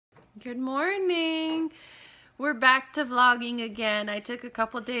Good morning. We're back to vlogging again. I took a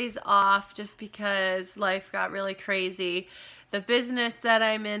couple days off just because life got really crazy. The business that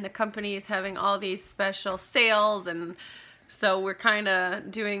I'm in, the company is having all these special sales, and so we're kind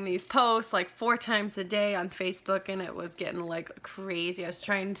of doing these posts like 4 times a day on Facebook, and it was getting like crazy. I was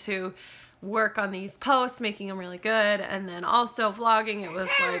trying to work on these posts, making them really good, and then also vlogging. It was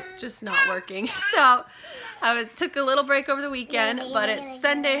like just not working. So I took a little break over the weekend, but it's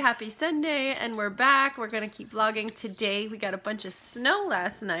Sunday. Happy Sunday, and we're back. We're gonna keep vlogging today. We got a bunch of snow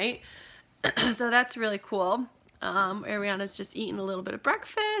last night, so that's really cool. Ariana's just eating a little bit of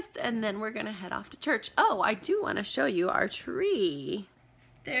breakfast, and then we're gonna head off to church. Oh, I do want to show you our tree.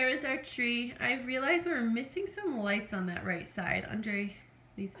 There is our tree. I realized we're missing some lights on that right side. Andre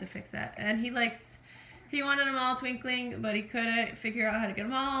needs to fix that. And he wanted them all twinkling, but he couldn't figure out how to get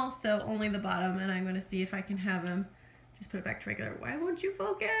them all, so only the bottom, and I'm going to see if I can have him just put it back to regular. Why won't you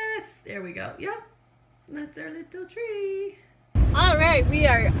focus? There we go. Yep, that's our little tree. All right, we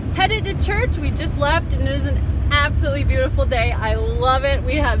are headed to church. We just left, and it is an absolutely beautiful day. I love it.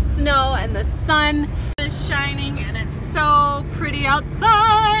 We have snow, and the sun is shining, and it's so pretty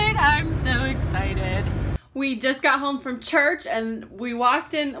outside. I'm so excited. We just got home from church, and we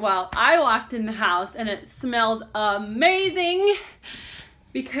walked in, well, I walked in the house, and it smells amazing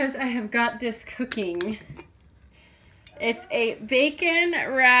because I have got this cooking. It's a bacon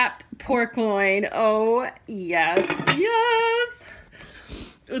wrapped pork loin. Oh, yes, yes.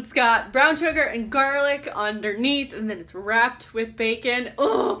 It's got brown sugar and garlic underneath, and then it's wrapped with bacon.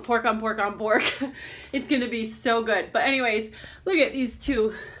 Oh, pork on pork on pork. It's gonna be so good. But anyways, look at these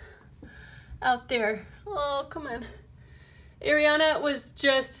two out there. Oh, come on. Ariana was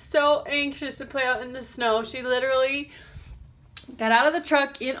just so anxious to play out in the snow. She literally got out of the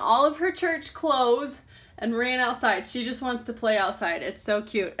truck in all of her church clothes and ran outside. She just wants to play outside. It's so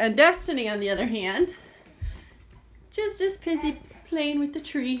cute. And Destiny, on the other hand, just busy playing with the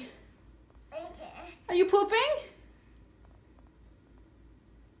tree. Are you pooping?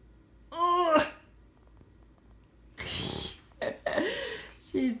 Oh.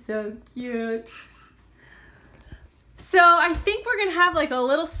 She's so cute. So I think we're gonna have like a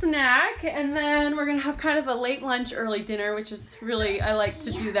little snack, and then we're gonna have kind of a late lunch, early dinner, which is really, I like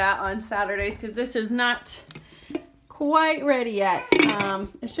to do that on Saturdays because this is not quite ready yet.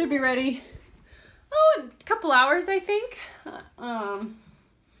 It should be ready, oh, in a couple hours, I think.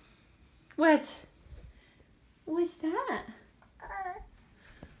 What? What's that?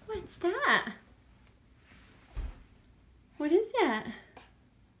 What's that? What is that?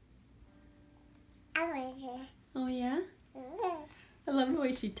 Oh, yeah? I love the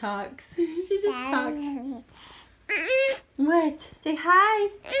way she talks. She just talks. What? Say hi.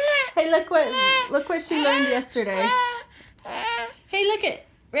 Hey, look what she learned yesterday. Hey, look it.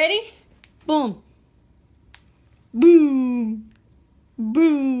 Ready? Boom. Boom.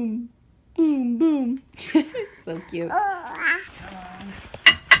 Boom. Boom, boom. So cute.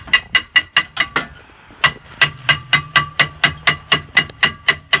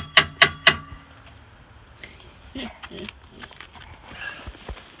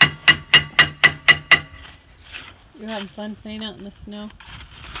 You're having fun playing out in the snow?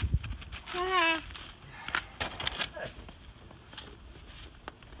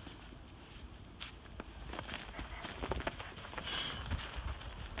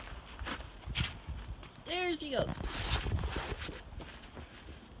 There she goes.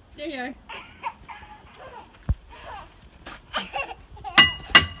 There you are.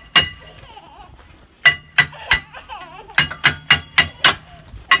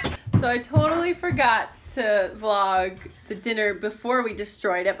 So I totally forgot to vlog the dinner before we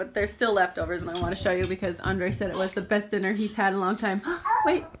destroyed it, but there's still leftovers, and I want to show you because Andre said it was the best dinner he's had in a long time.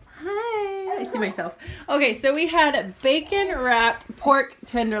 Wait, hi, I see myself. Okay, so we had bacon wrapped pork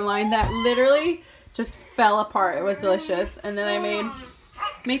tenderloin that literally just fell apart. It was delicious. And then I made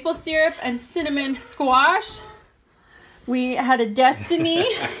maple syrup and cinnamon squash. We had a Destiny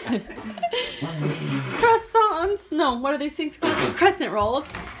croissants. No, what are these things called? Crescent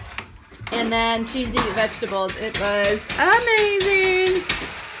rolls. And then cheesy vegetables. It was amazing.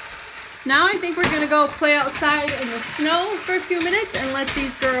 Now I think we're gonna go play outside in the snow for a few minutes and let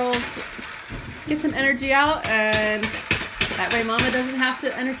these girls get some energy out, and that way Mama doesn't have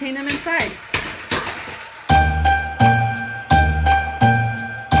to entertain them inside.